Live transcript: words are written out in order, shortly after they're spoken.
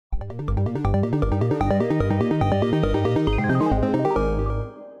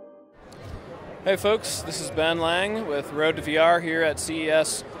Hey folks, this is Ben Lang with Road to VR here at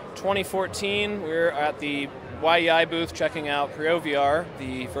CES 2014. We're at the YEI booth checking out PrioVR,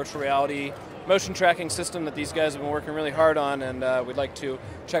 the virtual reality motion tracking system that these guys have been working really hard on, and we'd like to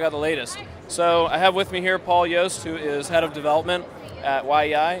check out the latest. So I have with me here Paul Yost, who is head of development at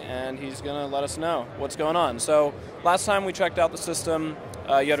YEI, and he's going to let us know what's going on. So last time we checked out the system,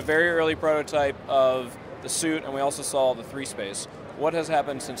 you had a very early prototype of the suit, and we also saw the 3-space. What has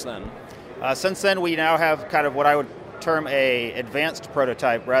happened since then? Since then, we now have kind of what I would term a advanced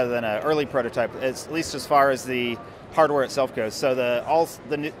prototype rather than an early prototype, at least as far as the hardware itself goes. So all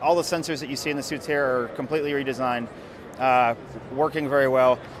the sensors that you see in the suits here are completely redesigned, working very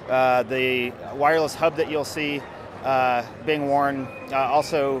well. The wireless hub that you'll see being worn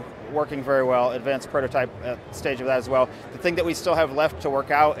also working very well, advanced prototype stage of that as well. The thing that we still have left to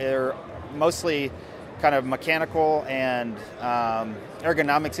work out are mostly kind of mechanical and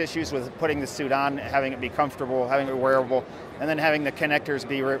ergonomics issues with putting the suit on, having it be comfortable, having it wearable, and then having the connectors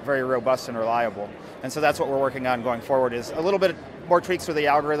be very robust and reliable. And so that's what we're working on going forward, is a little bit more tweaks for the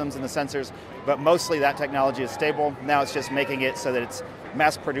algorithms and the sensors, but mostly that technology is stable. Now it's just making it so that it's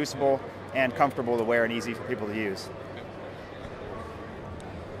mass producible and comfortable to wear and easy for people to use.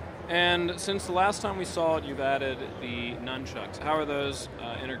 And since the last time we saw it, you've added the Nunchucks. How are those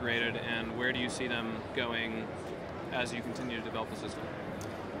integrated, and where do you see them going as you continue to develop the system?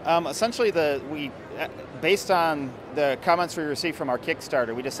 Essentially, based on the comments we received from our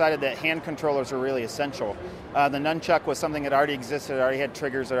Kickstarter, we decided that hand controllers were really essential. The Nunchuck was something that already existed, it already had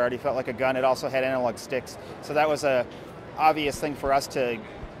triggers, it already felt like a gun, it also had analog sticks. So that was an obvious thing for us to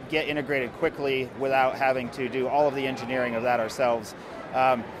get integrated quickly without having to do all of the engineering of that ourselves.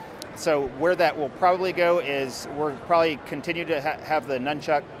 So where that will probably go is we'll probably continue to have the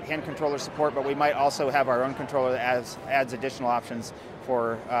Nunchuck hand controller support, but we might also have our own controller that adds additional options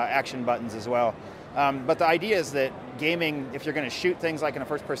for action buttons as well. But the idea is that gaming, if you're going to shoot things like in a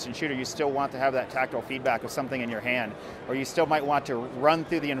first-person shooter, you still want to have that tactile feedback of something in your hand, or you still might want to run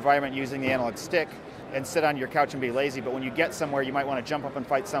through the environment using the analog stick and sit on your couch and be lazy, but when you get somewhere, you might want to jump up and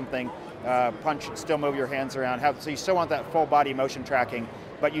fight something, punch, still move your hands around. So you still want that full body motion tracking,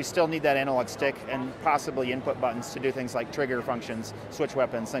 but you still need that analog stick and possibly input buttons to do things like trigger functions, switch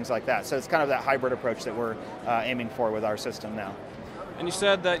weapons, things like that. So it's kind of that hybrid approach that we're aiming for with our system now. And you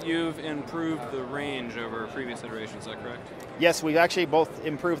said that you've improved the range over previous iterations, is that correct? Yes, we've actually both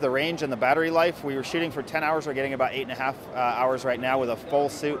improved the range and the battery life. We were shooting for 10 hours, we're getting about 8.5 hours right now with a full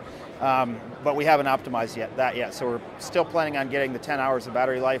suit, but we haven't optimized that yet. So we're still planning on getting the 10 hours of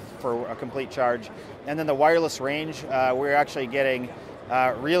battery life for a complete charge. And then the wireless range, we're actually getting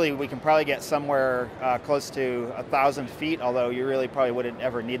really, we can probably get somewhere close to 1,000 feet, although you really probably wouldn't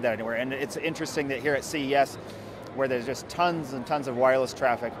ever need that anywhere. And it's interesting that here at CES, where there's just tons and tons of wireless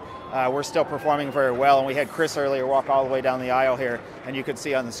traffic, we're still performing very well. And we had Chris earlier walk all the way down the aisle here, and you could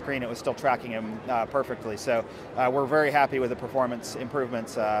see on the screen it was still tracking him perfectly. So we're very happy with the performance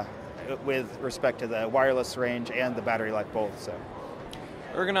improvements with respect to the wireless range and the battery life both. So.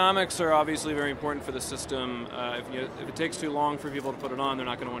 Ergonomics are obviously very important for the system. If it takes too long for people to put it on, they're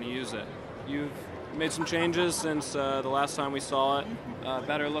not going to want to use it. You've made some changes since the last time we saw it.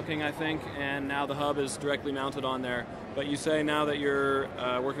 Better looking, I think, and now the hub is directly mounted on there. But you say now that you're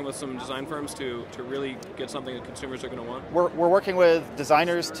working with some design firms to really get something that consumers are going to want? We're working with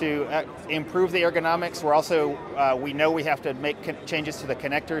designers to improve the ergonomics. We're also, we know we have to make changes to the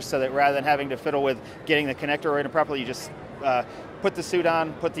connectors so that rather than having to fiddle with getting the connector right properly, you just put the suit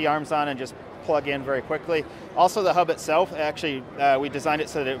on, put the arms on, and just plug in very quickly. Also the hub itself, actually we designed it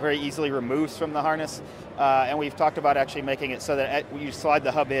so that it very easily removes from the harness, and we've talked about actually making it so that when you slide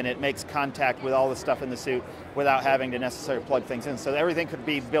the hub in, it makes contact with all the stuff in the suit without having to necessarily plug things in. So everything could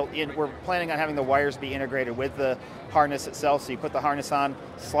be built in. We're planning on having the wires be integrated with the harness itself, so you put the harness on,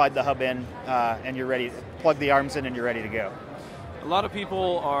 slide the hub in, and you're ready, plug the arms in and you're ready to go. A lot of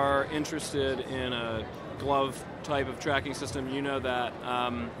people are interested in a glove type of tracking system. You know that.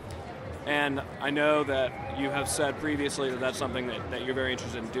 And I know that you have said previously that that's something that you're very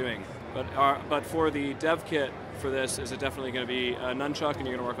interested in doing. But for the dev kit for this, is it definitely going to be a Nunchuck and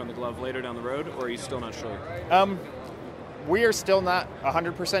you're going to work on the glove later down the road, or are you still not sure? We are still not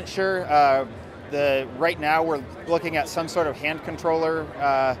 100% sure. Right now we're looking at some sort of hand controller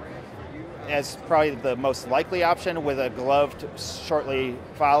as probably the most likely option, with a glove shortly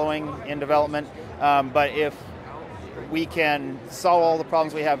following in development. But if we can solve all the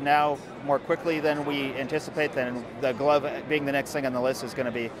problems we have now more quickly than we anticipate, then the glove being the next thing on the list is going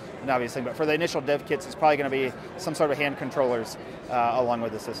to be an obvious thing. But for the initial dev kits, it's probably going to be some sort of hand controllers along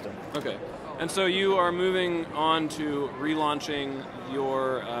with the system. Okay. And so you are moving on to relaunching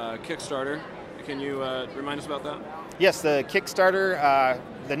your Kickstarter Can you remind us about that? Yes, the Kickstarter,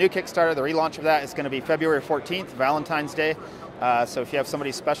 the new Kickstarter, the relaunch of that is going to be February 14th, Valentine's Day. So if you have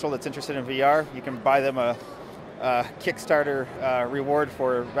somebody special that's interested in VR, you can buy them a Kickstarter reward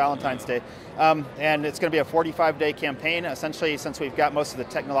for Valentine's Day. And it's going to be a 45-day campaign. Essentially, since we've got most of the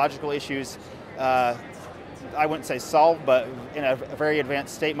technological issues, I wouldn't say solved, but in a very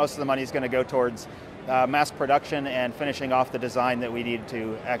advanced state, most of the money is going to go towards mass production and finishing off the design that we need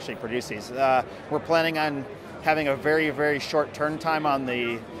to actually produce these. We're planning on having a very, very short turn time on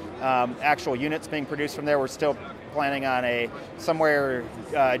the actual units being produced from there. We're still planning on somewhere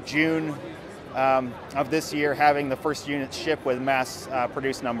June of this year having the first units ship with mass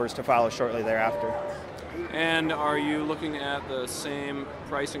produced numbers to follow shortly thereafter. And are you looking at the same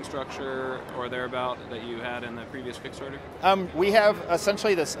pricing structure or thereabout that you had in the previous Kickstarter? We have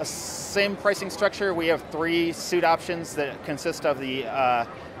essentially the same pricing structure. We have 3 suit options that consist of the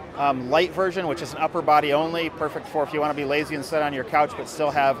light version, which is an upper body only, perfect for if you want to be lazy and sit on your couch but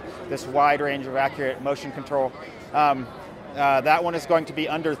still have this wide range of accurate motion control. That one is going to be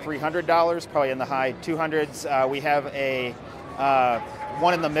under $300, probably in the high 200s. We have a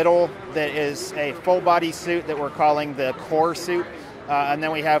one in the middle that is a full body suit that we're calling the core suit. And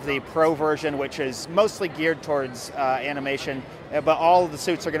then we have the Pro version, which is mostly geared towards animation, but all of the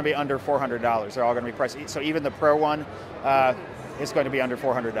suits are going to be under $400. They're all going to be priced. So even the Pro one is going to be under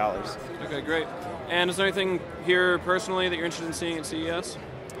 $400. Okay, great. And is there anything here personally that you're interested in seeing at CES?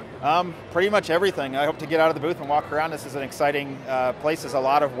 Pretty much everything. I hope to get out of the booth and walk around. This is an exciting place. There's a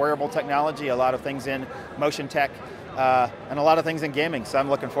lot of wearable technology, a lot of things in motion tech, and a lot of things in gaming. So I'm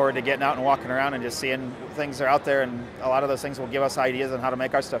looking forward to getting out and walking around and just seeing things that are out there, and a lot of those things will give us ideas on how to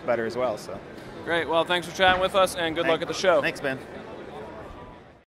make our stuff better as well. So, great. Well, thanks for chatting with us, and good luck at the show. Thanks, Ben.